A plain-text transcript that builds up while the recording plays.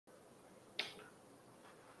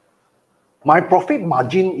my profit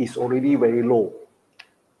margin is already very low,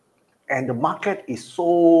 and the market is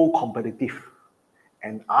so competitive,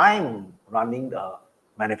 and I'm running the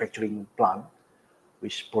manufacturing plant,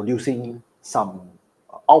 which producing some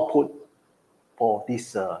output for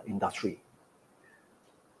this industry.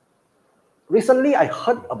 Recently, I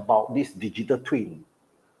heard about this digital twin.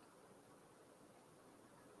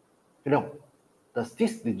 You know, does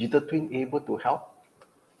this digital twin able to help?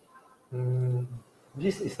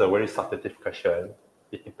 This is a very subjective question.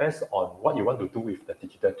 It depends on what you want to do with the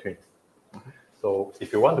digital twins. So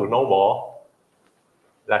if you want to know more,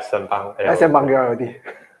 let's Sembang AIoT. Let's Sembang AIoT.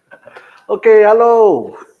 Okay,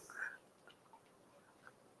 hello.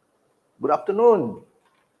 Good afternoon.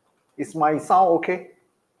 Is my sound okay?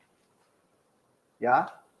 Yeah?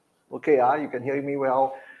 Okay, you can hear me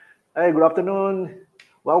well. Hey, good afternoon.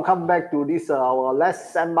 Welcome back to this our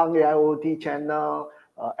Let's Sembang AIoT channel,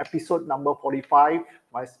 episode number 45.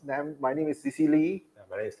 My name is Sisi Lee.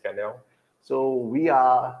 My name is 𝐀𝐩𝐫𝐢𝐥. So we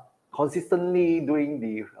are consistently doing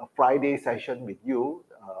the Friday session with you,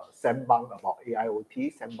 Sembang about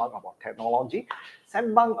AIoT, Sembang about technology,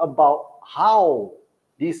 Sembang about how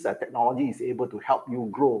this technology is able to help you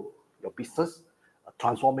grow your business,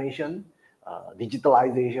 transformation,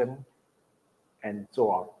 digitalization, and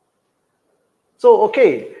so on. So,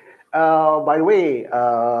 okay, by the way,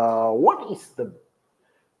 what is the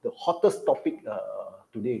hottest topic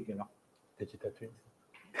today, you know? Digital twins.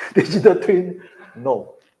 Digital twin?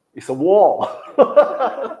 No, it's a war.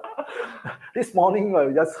 This morning, I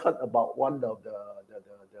just heard about one of the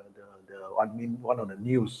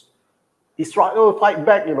news. Israel fight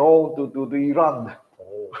back, you know, to Iran.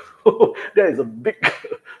 Oh. That's a big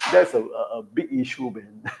issue,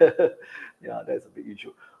 man. Yeah, that's a big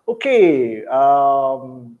issue. Okay,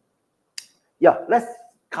 yeah, let's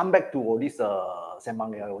come back to this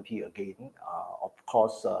Sembang AIoT again. Of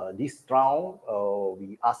course, this round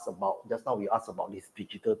we asked about this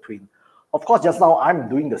digital twin. Of course, just now I'm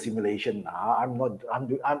doing the simulation. I'm not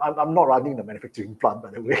running the manufacturing plant,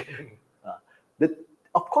 by the way.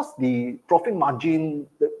 Of course, the profit margin,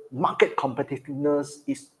 the market competitiveness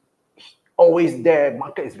is always there.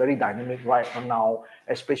 Market is very dynamic right now,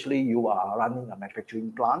 especially you are running a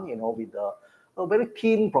manufacturing plant, you know, with a very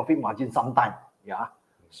thin profit margin sometimes. Yeah.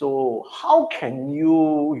 So how can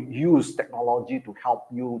you use technology to help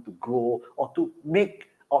you to grow or to make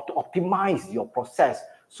or to optimize your process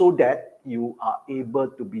so that you are able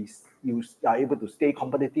to stay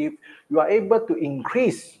competitive, you are able to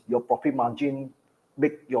increase your profit margin,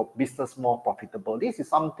 make your business more profitable? This is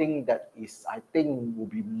something that is, I think, will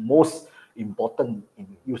be most important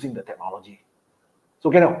in using the technology. So,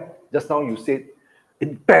 you know, just now you said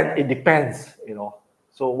it depends, you know.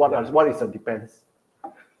 So what is the depends?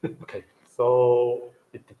 Okay, so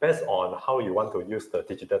it depends on how you want to use the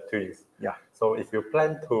digital twins. Yeah. So if you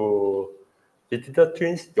plan to digital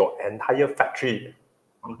twins your entire factory,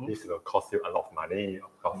 this will cost you a lot of money, of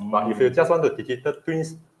course. But if you just want to digital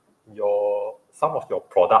twins some of your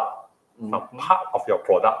product, some part of your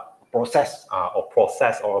product process, or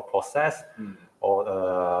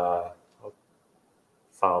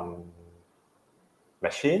some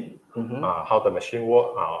machine, how the machine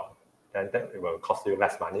work, then that it will cost you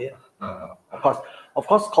less money. Of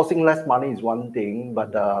course, costing less money is one thing,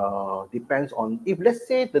 but depends on if, let's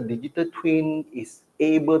say, the digital twin is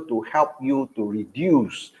able to help you to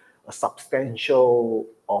reduce a substantial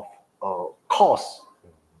of cost,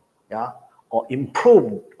 yeah, or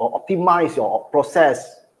improve or optimize your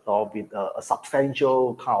process with a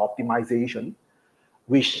substantial kind of optimization,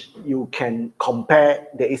 which you can compare.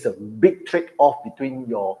 There is a big trade-off between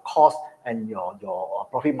your cost and your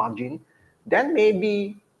profit margin. Then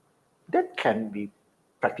maybe that can be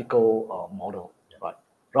practical model, right?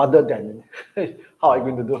 Rather than how I'm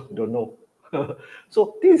going to do, don't know.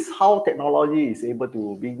 So this is how technology is able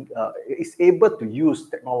to use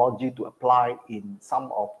technology to apply in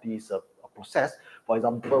some of these process. For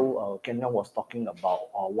example, 𝐀𝐩𝐫𝐢𝐥 was talking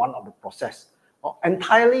about one of the process.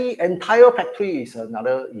 Entire factory is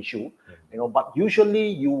another issue, you know. But usually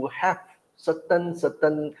you have certain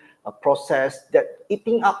process that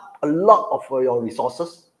eating up a lot of your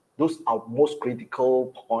resources. Those are most critical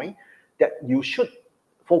point that you should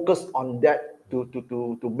focus on that to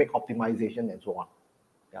make optimization and so on.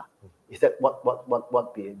 Yeah, is that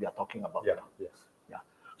what we are talking about? Yeah. Yes. Yeah.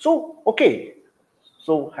 So okay.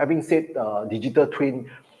 So having said digital twin,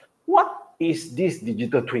 what is this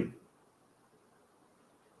digital twin?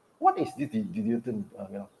 What is this digital twin?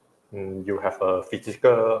 You have a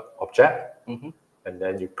physical object, and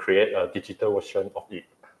then you create a digital version of it.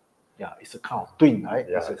 Yeah, it's a kind of twin, right?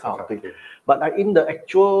 Yeah, it's a kind of twin. twin. But in the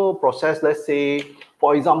actual process, let's say,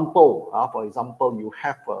 for example, you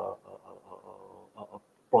have a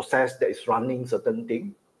process that is running certain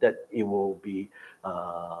thing that it will be.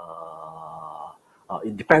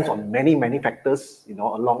 It depends on many factors,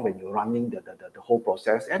 along when you're running the whole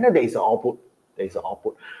process, and then there is an output. There is an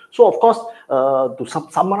output. So of course, to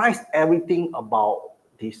summarize everything about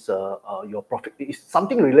this, your profit is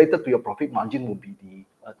something related to your profit margin would be the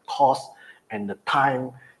cost and the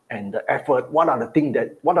time and the effort. What are the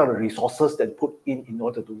resources that put in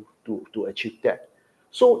order to achieve that?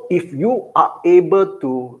 So if you are able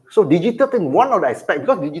to, so digital thing, one of the aspects,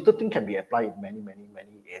 because digital thing can be applied in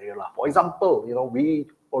many areas. For example, we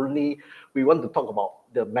want to talk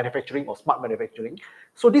about the manufacturing or smart manufacturing.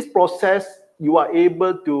 So this process, you are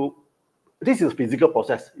able to, this is physical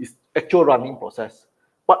process, it's actual running process.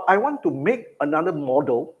 But I want to make another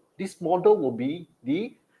model. This model will be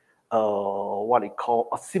the, what it called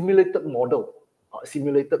a simulated model,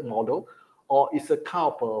 or it's a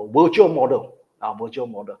kind of a virtual model.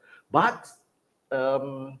 But a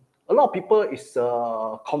lot of people is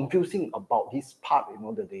confusing about this part.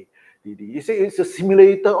 You say it's a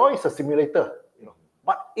simulator or it's a simulator.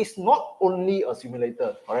 But it's not only a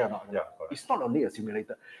simulator, correct or not? Yeah, correct. It's not only a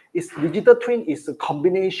simulator. It's digital twin is a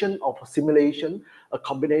combination of a simulation, a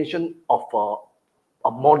combination of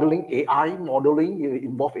modeling, AI modeling,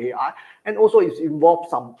 involve AI, and also it involves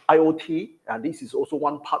some IoT. And this is also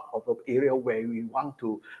one part of the area where we want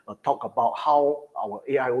to talk about how our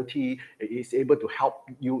AIoT is able to help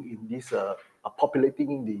you in this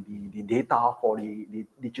populating the data for the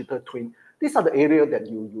digital twin. These are the areas that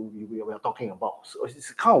we are talking about. So it's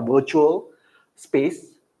a kind of virtual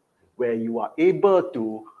space where you are able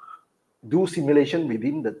to do simulation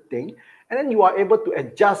within the thing, and then you are able to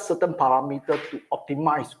adjust certain parameters to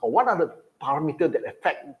optimize, or what are the parameters that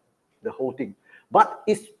affect the whole thing. But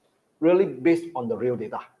it's really based on the real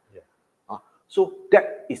data. Yeah. So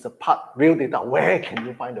that is a part, real data. Where can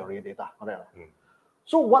you find the real data?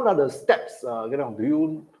 So what are the steps?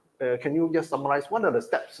 Can you just summarize what are the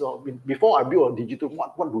steps before I build a digital?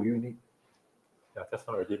 What do you need? Yeah, just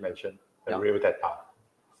already mentioned the real data.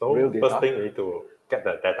 So real data. First thing we need to get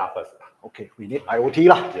the data first. Okay, we need IoT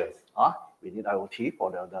lah. Yes. We need IoT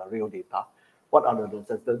for the real data. What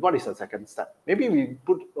is the second step? Maybe we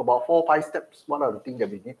put about 4 or 5 steps. What are the things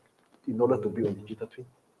that we need in order to build a digital twin?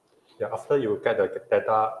 Yeah, after you get the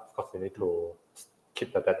data, of course, you need to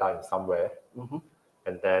keep the data in somewhere,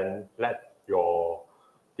 and then let your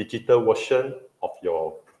digital version of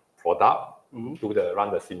your product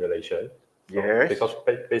run the simulation. Yes. Because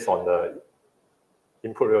based on the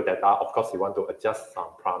input real data, of course, you want to adjust some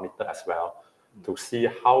parameter as well to see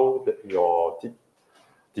how your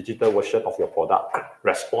digital version of your product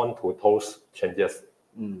respond to those changes,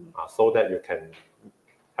 so that you can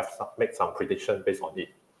make some prediction based on it.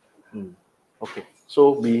 Okay,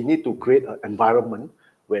 so we need to create an environment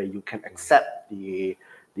where you can accept the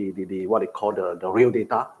what they call the real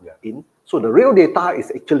data in. So the real data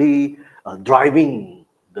is actually driving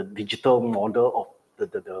the digital model of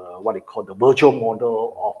the what they call the virtual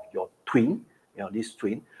model of your twin, this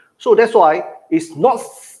twin. So that's why it's not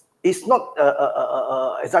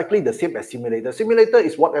exactly the same as simulator. Simulator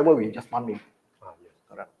is whatever we just running.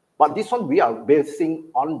 Correct. But this one we are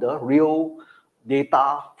basing on the real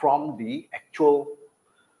data from the actual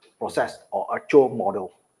process or actual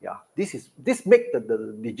model. Yeah, this make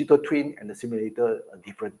the digital twin and the simulator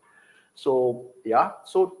different. So yeah,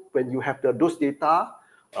 so when you have those data,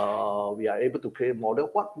 we are able to create a model.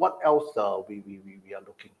 What else we are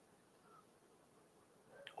looking?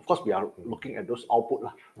 Of course, we are looking at those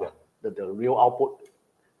output the real output.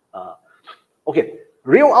 Okay,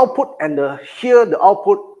 real output and here the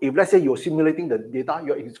output. If let's say you're simulating the data,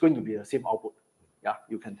 it's going to be the same output. Yeah,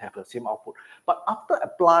 you can have the same output. But after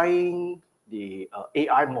applying the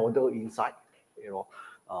AI model inside,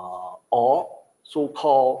 or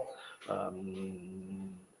so-called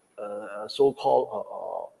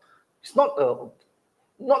it's not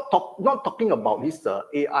talking about this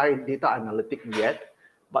AI data analytic yet,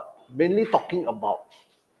 but mainly talking about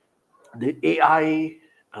the AI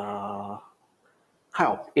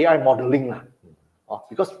kind of AI modeling lah.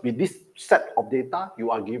 Because with this set of data,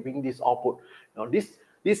 you are giving this output.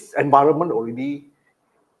 This environment already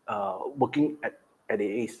working at the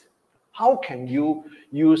ACE. How can you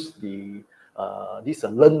use this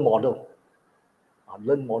learn model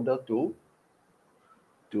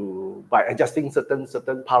to by adjusting certain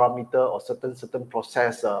parameter or certain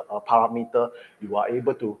process parameter, you are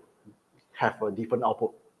able to have a different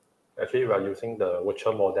output. Actually, we are using the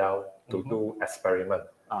virtual model to do experiment.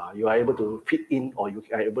 You are able to fit in, or you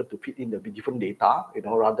are able to fit in the different data,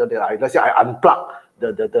 rather than let's say I unplug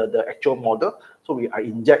the actual model, so I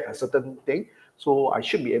inject a certain thing, so I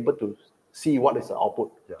should be able to see what is the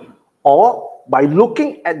output. Yeah. Or by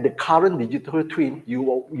looking at the current digital twin,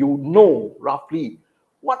 you know roughly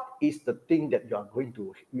what is the thing that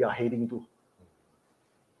you are heading to.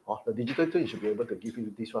 The digital twin should be able to give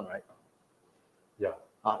you this one, right? Yeah.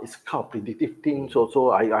 It's kind of predictive thing.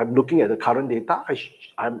 So I'm looking at the current data.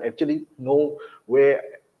 I'm actually know where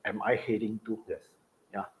am I heading to. Yes.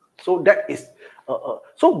 Yeah. So that is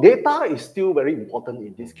so data is still very important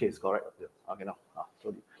in this case, correct? Yes. Okay. Now,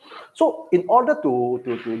 so in order to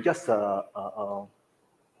just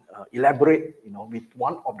elaborate, with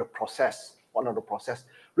one of the process.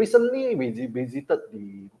 Recently, we visited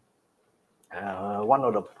the one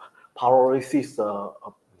of the pyrolysis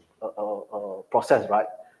process, right?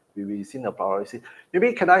 We've seen the pyrolysis.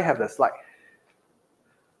 Maybe can I have the slide?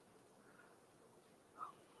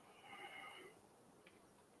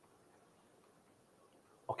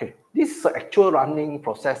 Okay, this is the actual running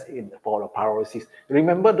process for the pyrolysis.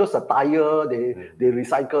 Remember those tire, they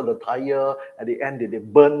recycle the tire, at the end they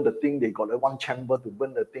burn the thing, they got one chamber to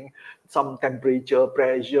burn the thing, some temperature,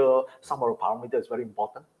 pressure, some of the parameters is very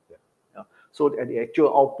important. So at the actual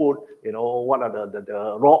output, what are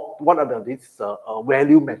the raw, what are this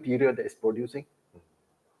value material that is producing,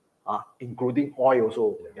 including oil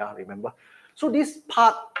also. Yeah, remember. So this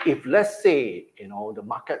part, if let's say the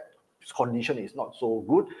market condition is not so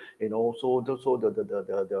good, so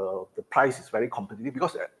the price is very competitive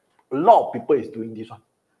because a lot of people is doing this one.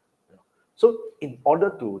 So in order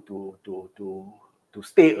to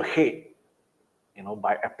stay ahead,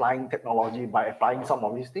 by applying technology, by applying some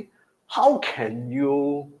of these things, how can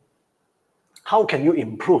you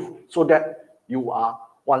improve so that you are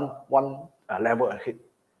one level ahead?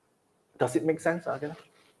 Does it make sense, Kenneth?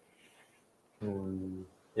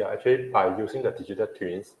 Yeah, actually, by using the digital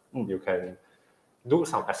twins, you can do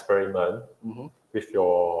some experiment with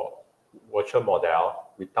your virtual model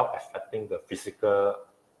without affecting the physical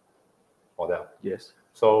model. Yes.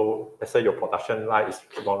 So let's say your production line is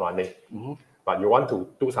keep on running, but you want to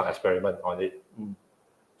do some experiment on it.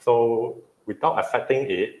 So without affecting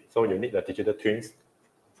it, so you need the digital twins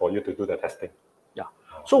for you to do the testing. Yeah.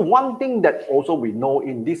 So one thing that also we know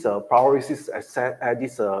in this pyrolysis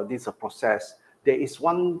this process, there is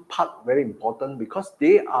one part very important because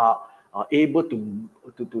they are able to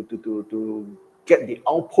get the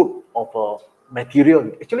output of a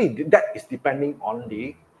material. Actually, that is depending on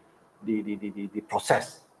the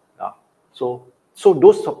process. So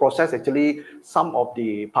those process actually, some of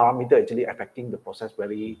the parameter actually affecting the process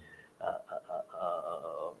very.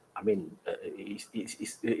 I mean,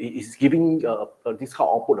 is giving this kind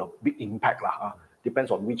of output a big impact lah.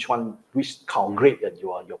 Depends on which kind of grade that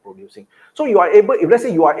you're producing. So you are able, if let's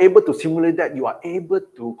say you are able to simulate that, you are able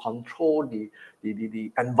to control the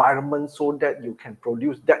environment so that you can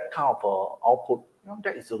produce that kind of output.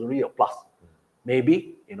 That is really a plus.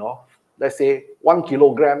 Maybe let's say 1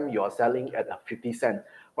 kilogram you are selling at 50 cents.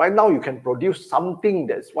 Right now you can produce something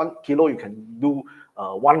that's 1 kilo, you can do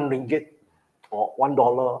 1 ringgit or $1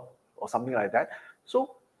 or something like that.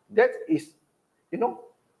 So that is,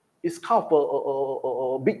 it's kind of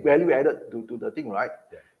a big value added to the thing, right?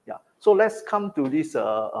 Yeah. So let's come to this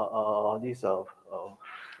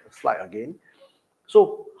slide again.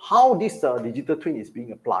 So how this digital twin is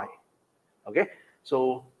being applied? Okay.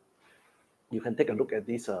 So you can take a look at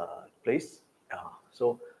this place.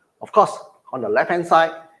 So of course, on the left-hand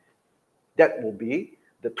side, that will be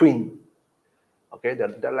the twin. Okay,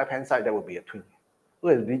 the left-hand side, that will be a twin.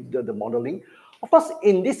 Look at the modeling. Of course,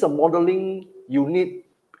 in this modeling, you need,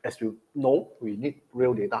 as you know, we need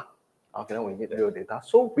real data. Okay, we need real data.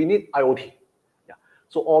 So we need IoT. Yeah.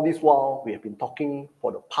 So all this while, we have been talking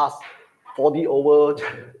for the past 40 over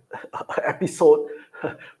episode.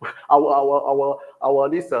 our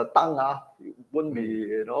this tongue won't be,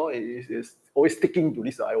 it's always sticking to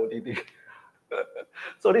this IoT thing.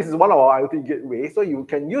 So this is one of our IoT gateway. So you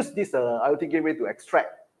can use this IoT gateway to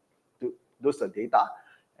extract those data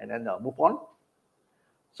and then move on.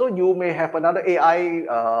 So you may have another AI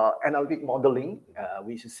analytic modeling,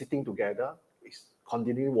 which is sitting together, is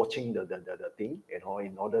continue watching the thing,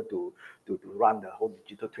 in order to run the whole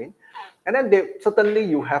digital twin. And then certainly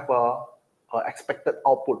you have a expected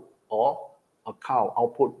output or a kind of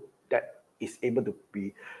output that is able to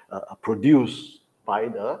be produced by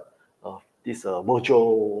this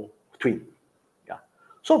virtual twin. Yeah.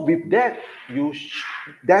 So with that,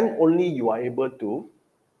 then only you are able to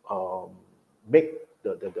make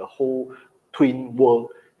the whole twin work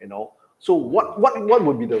you know. So what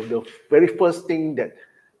would be the very first thing that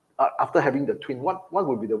after having the twin, what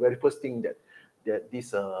would be the very first thing that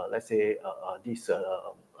this let's say this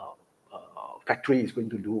factory is going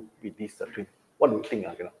to do with this twin? What do you think?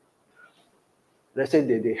 You know? Let's say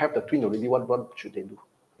they have the twin already. What should they do?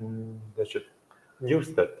 They should use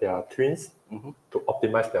their twins to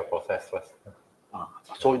optimize their process first.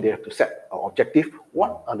 So they have to set an objective.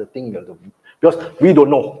 What are the things that because we don't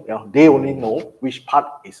know. You know, they only know which part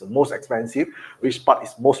is the most expensive, which part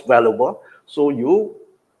is most valuable. So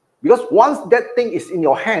because once that thing is in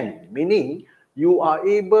your hand, meaning you are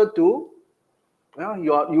able to,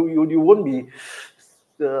 you won't be.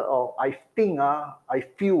 I think I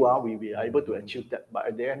feel we be able to achieve that, but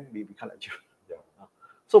at the end we can't achieve. Yeah.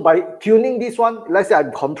 So by tuning this one, let's say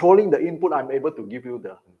I'm controlling the input, I'm able to give you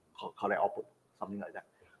the correct output, something like that.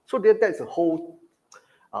 So that's a whole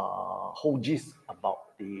gist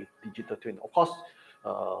about the digital twin. Of course,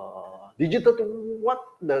 digital twin. What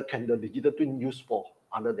can the digital twin use for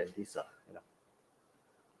other than this?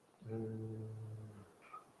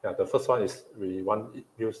 Yeah, the first one is we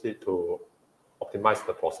use it to optimize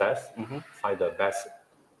the process, find the best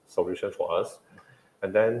solution for us.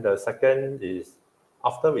 And then the second is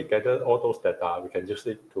after we gather all those data, we can use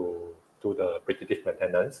it to do the predictive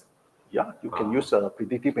maintenance. Yeah, you can use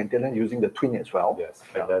predictive maintenance using the twin as well. Yes,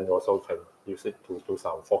 and then also can use it to do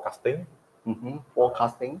some forecasting.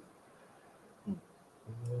 Forecasting.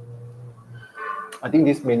 I think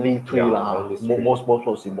this mainly three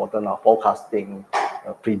most important are forecasting,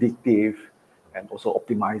 predictive, and also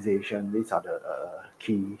optimization. These are the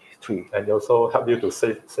key three. And also help you to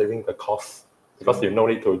saving the cost because you no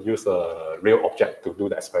need to use a real object to do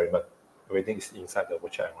the experiment. Everything is inside the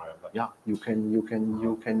virtual environment. Yeah, you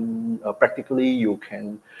can practically you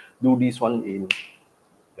can do this one in.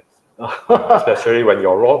 Especially when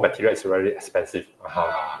your raw material is very expensive.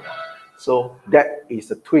 So that is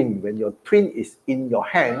a twin. When your twin is in your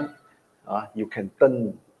hand, you can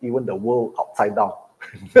turn even the world upside down.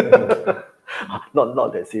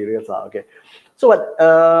 not that serious, okay. So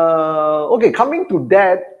okay, coming to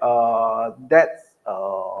that,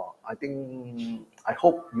 I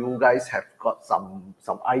hope you guys have got some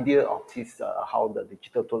idea of this how the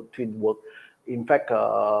digital twin work. In fact,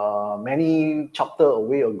 many chapter a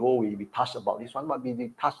way ago we touched about this one, but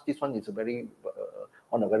we touched this one is a very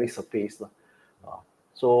on a very surface.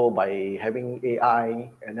 So by having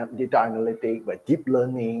AI and data analytics, by deep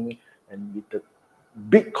learning, and with the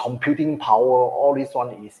big computing power, all this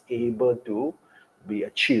one is able to be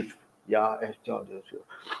achieved. Yeah.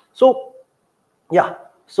 So yeah.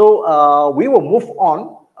 So we will move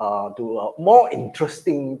on to a more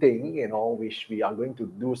interesting thing, which we are going to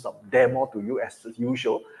do some demo to you as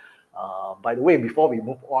usual. By the way, before we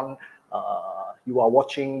move on, you are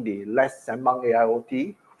watching the last Sembang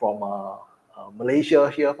AIoT from Malaysia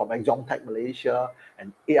here, from Axiomtek Malaysia,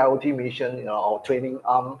 and AIoT mission, our training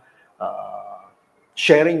arm,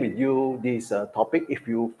 sharing with you this topic. If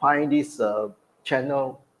you find this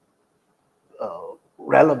channel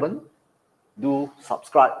relevant, do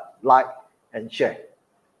subscribe, like, and share.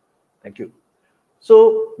 Thank you.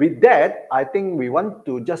 So with that, I think we want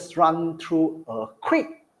to just run through a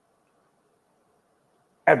quick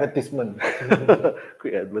advertisement.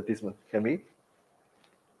 Quick advertisement. Can we?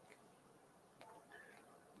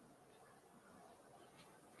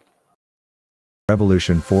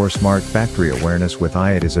 Revolution 4 Smart Factory Awareness with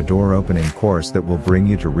IoT is a door-opening course that will bring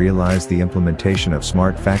you to realize the implementation of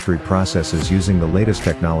smart factory processes using the latest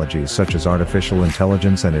technologies such as artificial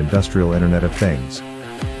intelligence and industrial Internet of Things.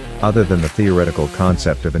 Other than the theoretical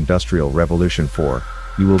concept of Industrial Revolution 4,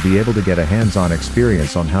 you will be able to get a hands-on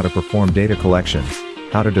experience on how to perform data collection,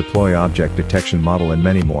 how to deploy object detection model, and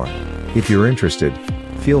many more. If you're interested,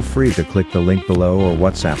 feel free to click the link below or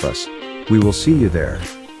WhatsApp us. We will see you there.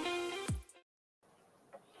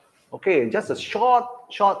 Okay, just a short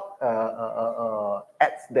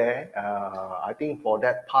ads there. I think for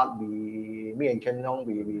that part, me and Ken-Yong,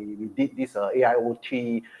 we did this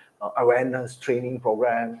AIoT awareness training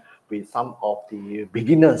program with some of the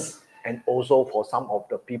beginners, and also for some of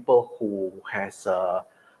the people who has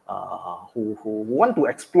who want to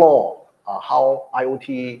explore how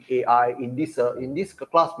IoT AI. In this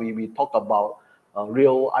class, we talk about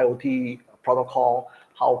real IoT protocol.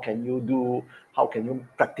 How can you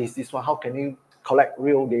practice this one? How can you collect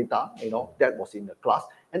real data? That was in the class.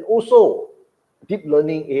 And also deep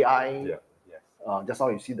learning AI. Yeah. Yes. Just now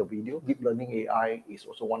you see the video. Deep learning AI is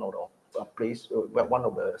also one of the one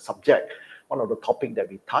of the subject, one of the topic that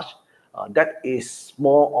we touched. That is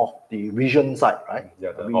more of the vision side, right?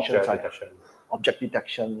 Yeah, the vision object side. detection. Object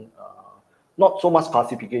detection. Not so much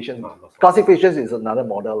classification. Not so much. Classification is another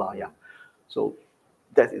model, yeah. So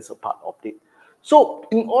that is a part of it. So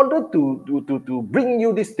in order to bring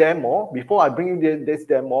you this demo, before I bring you this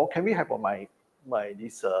demo, can we have my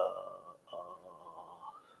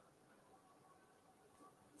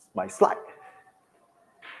slide?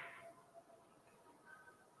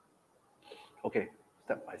 Okay,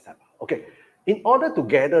 step by step. Okay, in order to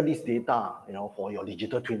gather this data, for your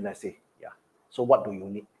digital twin, let's say, yeah. So what do you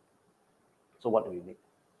need?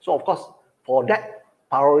 So of course, for that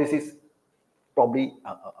pyrolysis, probably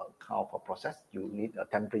a kind of a process, you need a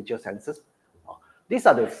temperature sensors. These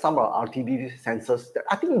are some of RTD sensors that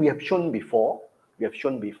I think we have shown before.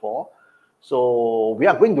 So we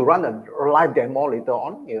are going to run a live demo later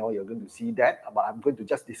on. You're going to see that, but I'm going to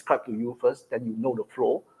just describe to you first, then you know the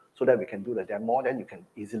flow, so that we can do the demo, then you can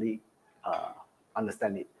easily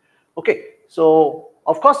understand it. Okay, so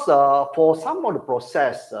of course, for some of the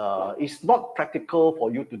process, it's not practical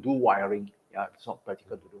for you to do wiring. Yeah, it's not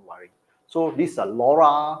practical to do wiring. So this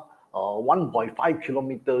LoRa 1.5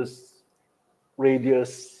 kilometers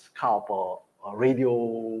radius kind of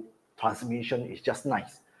radio transmission is just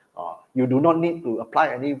nice. You do not need to apply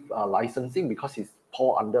any licensing because it's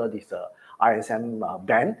fall under this ISM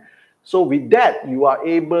band. So with that, you are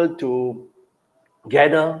able to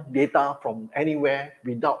gather data from anywhere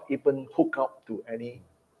without even hook up to any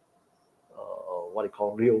what they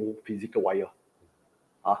call real physical wire.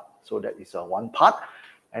 So that is one part.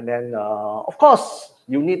 And then, of course,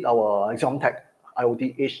 you need our Axiomtek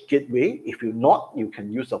IoT Edge gateway. If you're not, you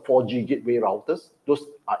can use a 4G gateway routers. Those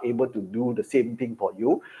are able to do the same thing for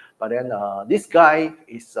you. But then this guy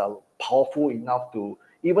is powerful enough to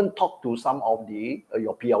even talk to some of the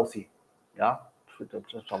your PLC, yeah,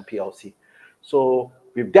 from PLC. So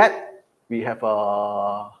with that, we have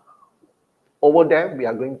over there. We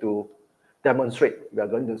are going to demonstrate. We are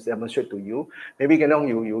going to demonstrate to you. Maybe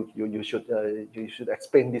you should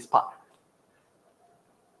explain this part.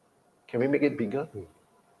 Can we make it bigger?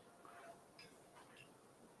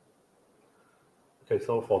 Okay,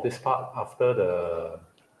 so for this part, after the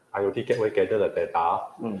IoT gateway gather the data,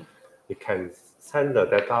 it can send the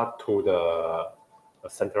data to the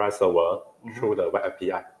centralized server through the web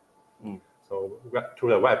API. So through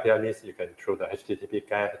the web API means you can through the HTTP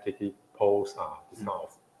GET, HTTP POST, this kind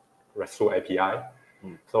of RESTful API.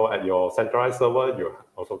 So at your centralized server, you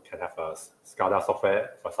also can have a SCADA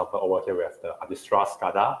software. For example, over here we have the Adistra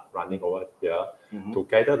SCADA running over here to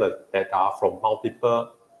gather the data from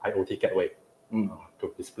multiple IoT gateway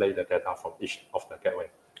to display the data from each of the gateway.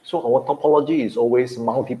 So our topology is always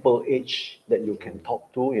multiple edge that you can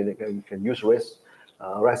talk to. You can use REST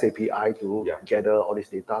API to gather all this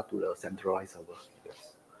data to the centralized server.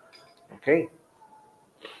 Yes. Okay.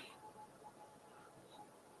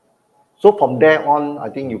 So from there on, I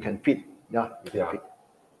think you can fit. Fit.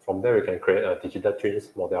 From there, you can create a digital twins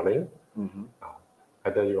modeling.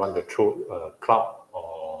 Either you want to through cloud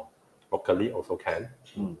or locally also can.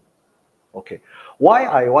 Okay. Why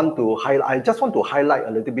I want to highlight? I just want to highlight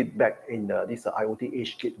a little bit back in this IoT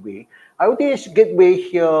Edge gateway. IoT Edge gateway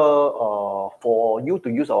here, for you to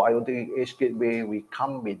use our IoT Edge gateway, we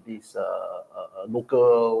come with this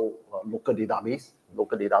local database.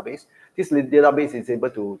 This database is able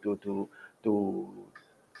to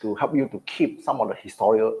help you to keep some of the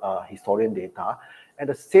historian data. At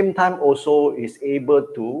the same time, also is able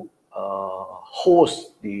to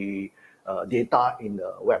host the data in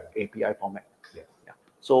the web API format.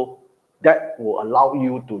 So that will allow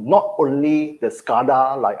you to not only the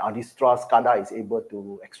SCADA, like Adistra SCADA is able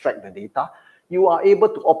to extract the data, you are able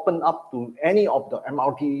to open up to any of the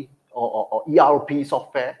MRT or ERP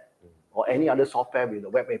software or any other software with the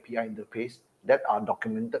web API interface that are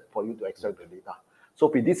documented for you to extract the data.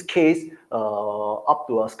 So in this case, up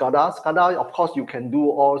to a SCADA, of course, you can do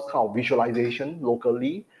all kind of visualization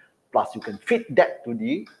locally, plus you can fit that to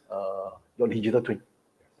the your digital twin.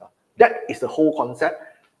 That is the whole concept.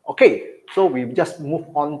 Okay, so we just move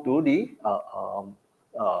on to the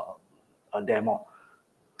demo.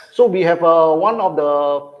 So we have one of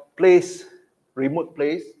the remote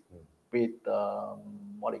place with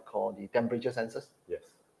what they call the temperature sensors. Yes.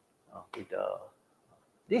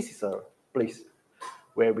 This is a place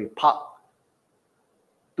where we park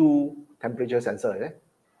two temperature sensors.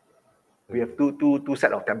 We have two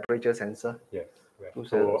set of temperature sensor. Yes. Two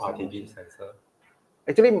RTD sensor.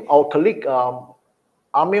 Actually, our colleague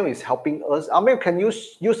Amil is helping us. Amil, can you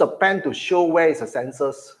use a pen to show where is the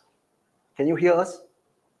sensors? Can you hear us?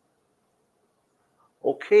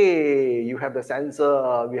 Okay, you have the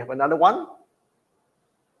sensor. We have another one.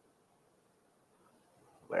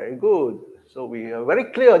 Very good. So we are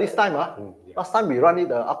very clear this time. Yeah. Last time we run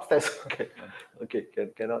it upstairs. Okay,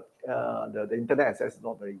 cannot. The internet access is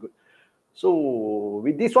not very good. So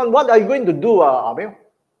with this one, what are you going to do, Amel?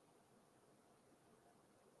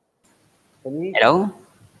 Hello.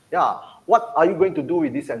 Yeah. What are you going to do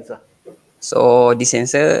with this sensor? So this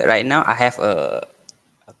sensor right now, I have a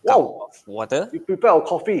cup Wow. of water. You prepare a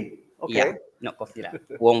coffee. Okay. Yeah, not coffee lah.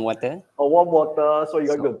 Warm water. Warm water, so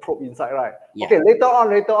you're going to probe inside, right? Yeah. Okay, later on.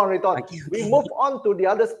 Okay. We move on to the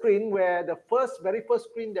other screen where the very first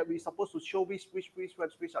screen that we're supposed to show which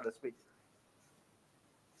are the screens.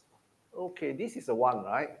 Okay, this is the one,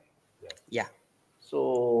 right? Yeah.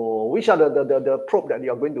 So which are the probe that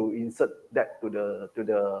you are going to insert that to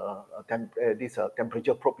this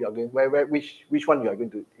temperature probe you are going which one you are going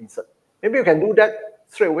to insert? Maybe you can do that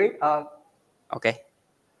straight away. Okay.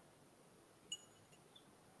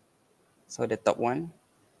 So the top one.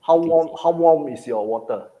 How warm is your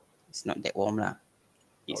water? It's not that warm lah.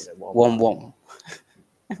 It's Not that warm. warm.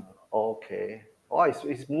 Okay. Oh,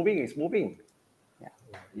 it's moving.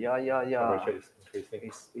 Yeah. Temperature is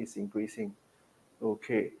increasing. It's increasing.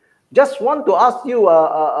 Okay. Just want to ask you,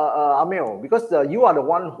 Amel, because you are the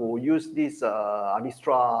one who used this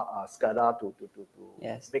Adistra SCADA to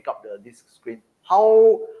make up this screen.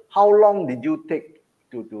 How long did you take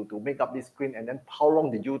to make up this screen, and then how long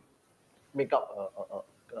did you make up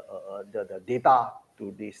the data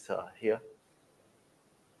to this here?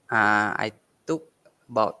 I took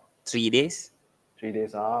about 3 days. 3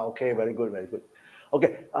 days. Okay, very good.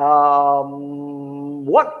 Okay.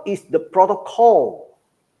 What is the protocol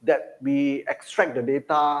that we extract the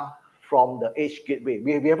data from the edge gateway?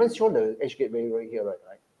 We haven't shown the edge gateway right here,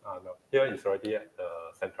 right? No, here is already at the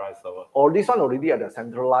centralized server. Or this one already at the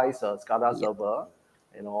centralized SCADA server.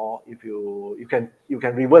 You know, if you can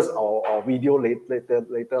reverse our video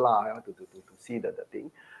later lah, to see the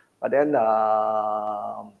thing. But then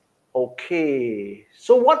okay.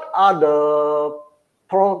 So what are the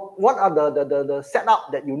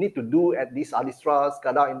setup that you need to do at this Adistra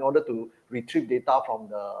SCADA in order to retrieve data from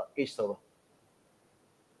the edge server?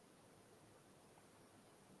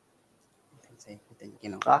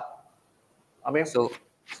 I mean, so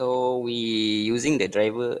we using the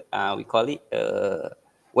driver. We call it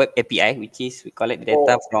web API, which is we collect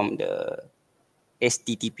data from the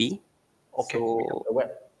HTTP. Okay. So the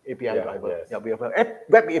web API driver. Yes. Yeah, we have a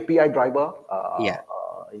web API driver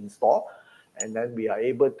installed. And then we are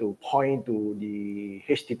able to point to the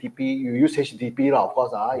HTTP. You use HTTP, of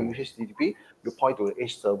course. You use HTTP. You point to the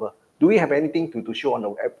edge server. Do we have anything to show on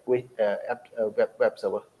the web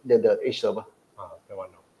server, the edge server? That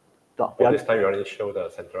one no. This time we only show the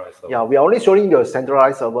centralized server. Yeah, we are only showing the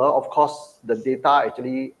centralized server. Of course, the data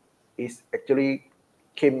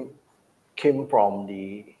came from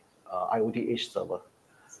the IoT edge server.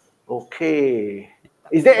 Okay.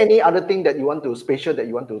 Is there any other thing that you want to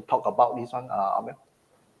talk about this one, Amel?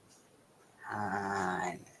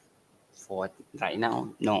 For right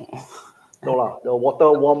now, no. No lah. The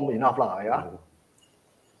water warm enough lah. Yeah.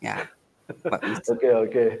 Yeah.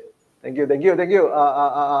 Okay. Thank you,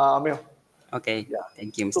 Amel. Okay. Yeah.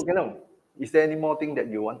 Thank you. So, is there any more thing that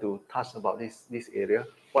you want to touch about this area?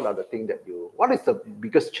 What are the things what is the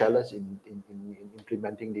biggest challenge in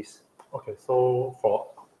implementing this? Okay, so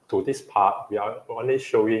to this part, we are only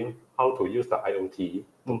showing how to use the IoT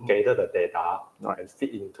to gather the data and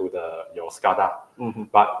fit into your SCADA.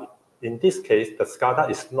 But in this case, the SCADA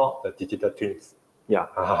is not the digital twins. Yeah.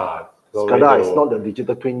 So SCADA is not the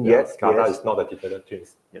digital twin yet. SCADA is not the digital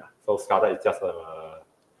twins. Yeah. So SCADA is just a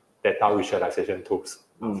data visualization tools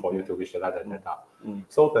for you to visualize the data.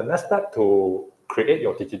 So the next step to create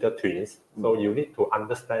your digital twins, so you need to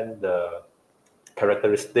understand the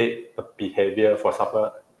characteristic, the behavior. For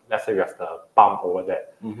example, let's say we have the pump over there.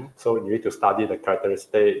 So you need to study the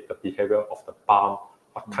characteristic, the behavior of the pump,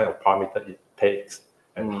 what kind of parameter it takes,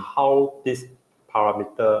 and how this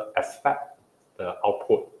parameter affect the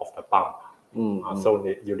output of the pump. So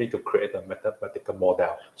you need to create a mathematical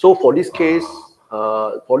model. So for this case,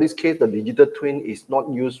 the digital twin is not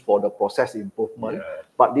used for the process improvement,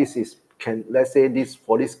 but let's say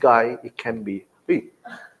for this guy, it can be. Hey,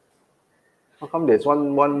 how come there's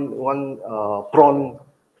one prawn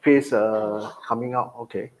face coming out?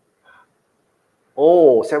 Okay.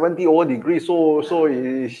 Oh, 70 over degrees. So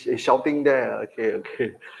he's shouting there.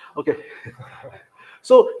 Okay.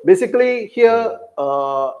 So basically here,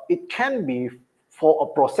 it can be for a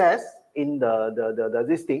process in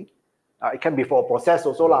this thing. It can be for a process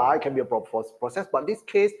also lah. It can be a process, but this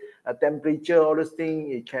case, temperature, all this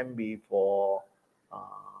thing, it can be for.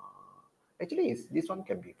 Actually, this one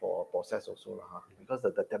can be for a process also lah, because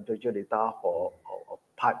the temperature data for a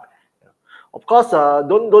pipe. Of course,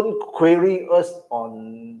 don't query us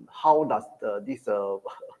on how does this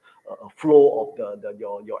flow of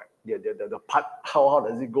the part, how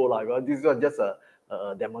does it go like. Well, this is just a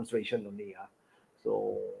demonstration only.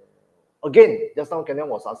 So again, just now Ken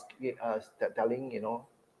was asking, telling, you know,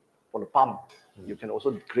 for the pump, you can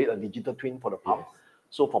also create a digital twin for the pump.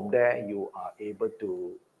 So from there, you are able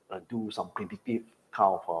to do some predictive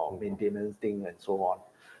kind of maintenance thing and so on.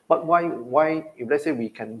 But why, if let's say we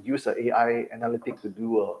can use the AI analytic to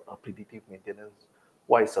do a predictive maintenance,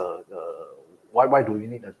 why do we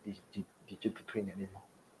need a digital twin anymore?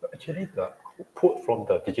 Actually, the output from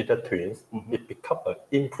the digital twins, it becomes an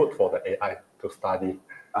input for the AI to study,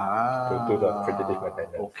 to do the predictive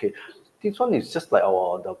maintenance. Okay. This one is just like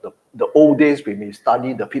the old days when we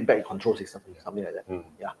study the feedback and control system, something like that.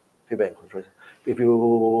 Yeah, feedback and control system. If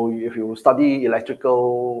you study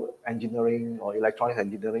electrical engineering or electronics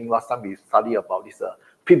engineering, last time we study about this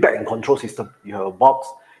feedback and control system. You have a box,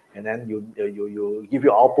 and then you give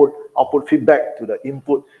your output feedback to the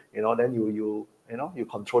input. You know, then you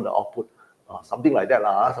control the output. Something like that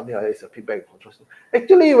something like that is a feedback and control system.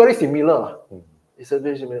 Actually, very similar. It's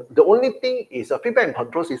very similar. The only thing is a feedback and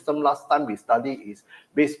control system. Last time we studied is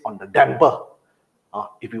based on the damper.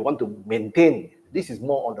 If you want to maintain, this is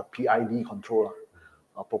more on the PID control,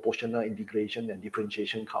 proportional integration and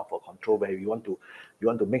differentiation kind of control, where you want to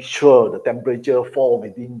make sure the temperature fall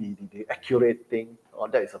within the accurate thing.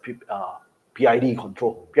 That is a PID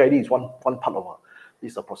control. PID is one part of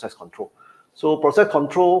this process control. So process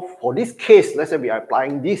control for this case, let's say we are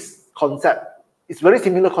applying this concept. It's very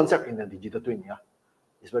similar concept in the digital twin. Yeah,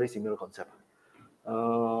 it's very similar concept.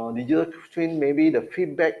 Digital twin, maybe the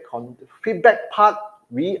feedback part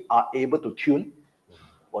we are able to tune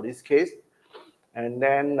for this case, and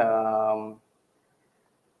then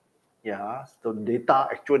yeah, so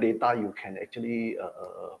actual data you can actually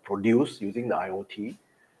produce using the IoT,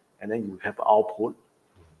 and then you have output.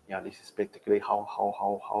 Yeah, this is basically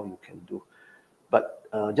how you can do. But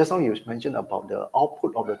just now you mentioned about the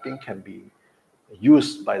output of the thing can be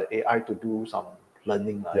used by the AI to do some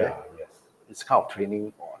learning. Yes. It's kind of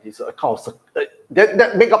training, or it's a kind of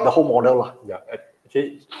that make up the whole model. Yeah,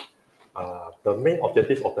 actually, the main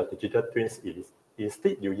objective of the digital twins is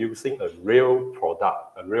instead you're using a real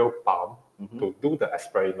product, a real pump, to do the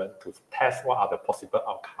experiment, to test what are the possible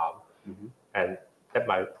outcomes, and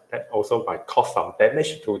that also might cause some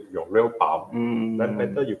damage to your real pump. Then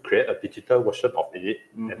better you create a digital version of it,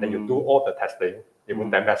 and then you do all the testing. It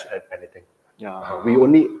won't damage anything. Yeah, we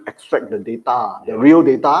only extract the data, the real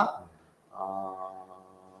data,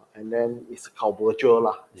 and then it's called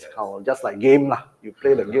virtual It's called just like game You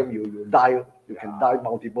play the game, you die, you can die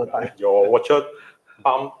multiple times. Your virtual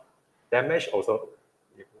pump damage also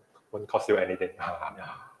won't cost you anything.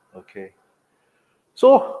 Okay.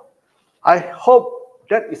 So I hope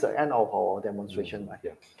that is the end of our demonstration.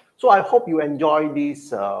 So I hope you enjoy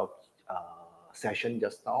this session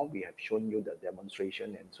just now. We have shown you the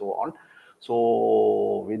demonstration and so on.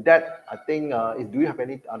 So with that, I think, do you have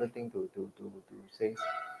any other thing to say?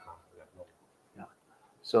 Yeah.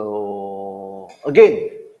 So again,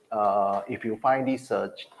 if you find this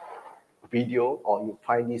video or you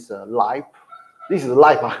find this live, this is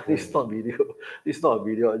live. This is not video. This is not a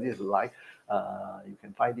video. This is live. You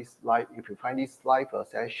can find this live. If you find this live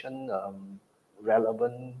session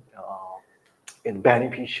relevant and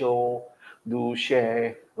beneficial, do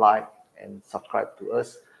share, like, and subscribe to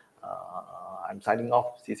us. I'm signing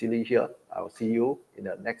off, Cecily here. I will see you in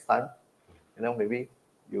the next time. Maybe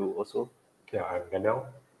you also. Yeah, I'm Daniel,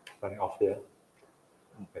 signing off here.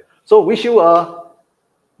 Okay. So wish you a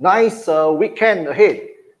nice weekend ahead.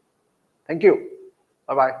 Thank you.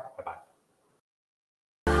 Bye-bye.